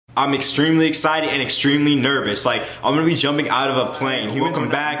I'm extremely excited and extremely nervous. Like, I'm gonna be jumping out of a plane. Welcome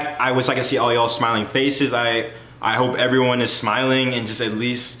back. I wish I could see all y'all smiling faces. I hope everyone is smiling and just at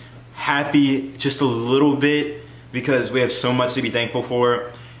least happy just a little bit, because we have so much to be thankful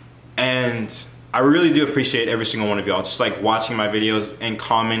for. And I really do appreciate every single one of y'all just like watching my videos and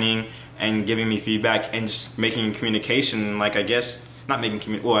commenting and giving me feedback and just making communication. Like, I guess not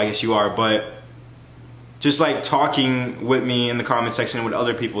making well, I guess you are, but just like talking with me in the comment section with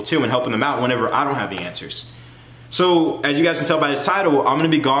other people too, and helping them out whenever I don't have the answers. So as you guys can tell by this title, I'm gonna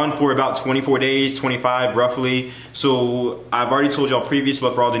be gone for about 24 days, 25 roughly. So I've already told y'all previous,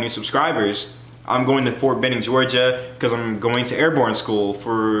 but for all the new subscribers, I'm going to Fort Benning, Georgia, because I'm going to Airborne School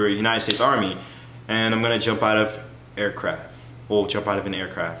for United States Army. And I'm gonna jump out of aircraft. Well, jump out of an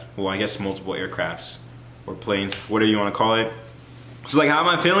aircraft. Well, I guess multiple aircrafts or planes, whatever you wanna call it. So like, how am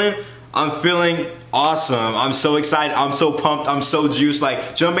I feeling? I'm feeling awesome. I'm so excited. I'm so pumped. I'm so juiced.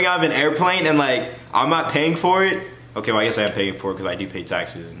 Like, jumping out of an airplane and like, I'm not paying for it. Okay, well, I guess I am paying for it because I do pay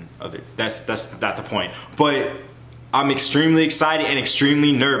taxes and other. That's not the point. But I'm extremely excited and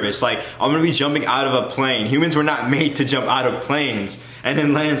extremely nervous. Like, I'm gonna be jumping out of a plane. Humans were not made to jump out of planes and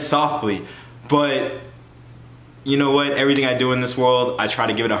then land softly. But you know what? Everything I do in this world, I try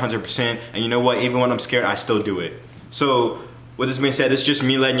to give it 100%. And you know what? Even when I'm scared, I still do it. So with this being said, it's just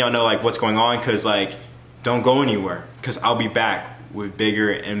me letting y'all know like what's going on, because like, don't go anywhere, because I'll be back with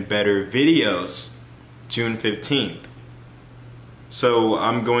bigger and better videos June 15th. So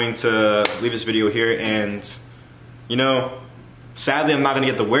I'm going to leave this video here, and you know, sadly I'm not gonna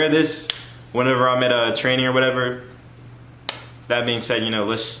get to wear this whenever I'm at a training or whatever. That being said, you know,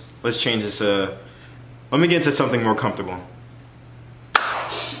 let's change this. Let me get into something more comfortable.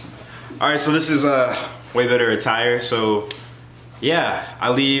 All right, so this is way better attire. So yeah,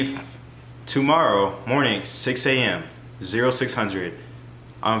 I leave tomorrow morning, 6 a.m., 0600.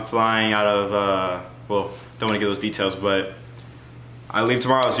 I'm flying out of, well, don't want to get those details, but I leave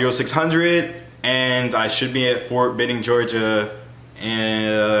tomorrow at 0600, and I should be at Fort Benning, Georgia,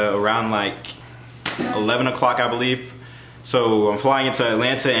 around like 11 o'clock, I believe. So I'm flying into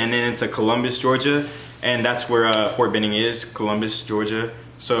Atlanta and then into Columbus, Georgia, and that's where Fort Benning is, Columbus, Georgia.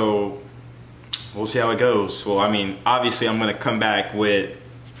 So we'll see how it goes. Well, I mean, obviously I'm gonna come back with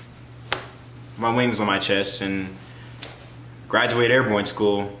my wings on my chest and graduate Airborne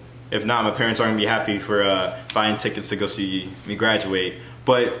School. If not, my parents aren't gonna be happy for buying tickets to go see me graduate.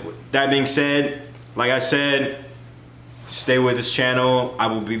 But that being said, like I said, stay with this channel. I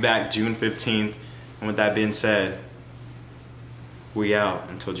will be back June 15th. And with that being said, we out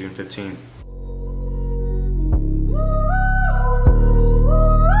until June 15th.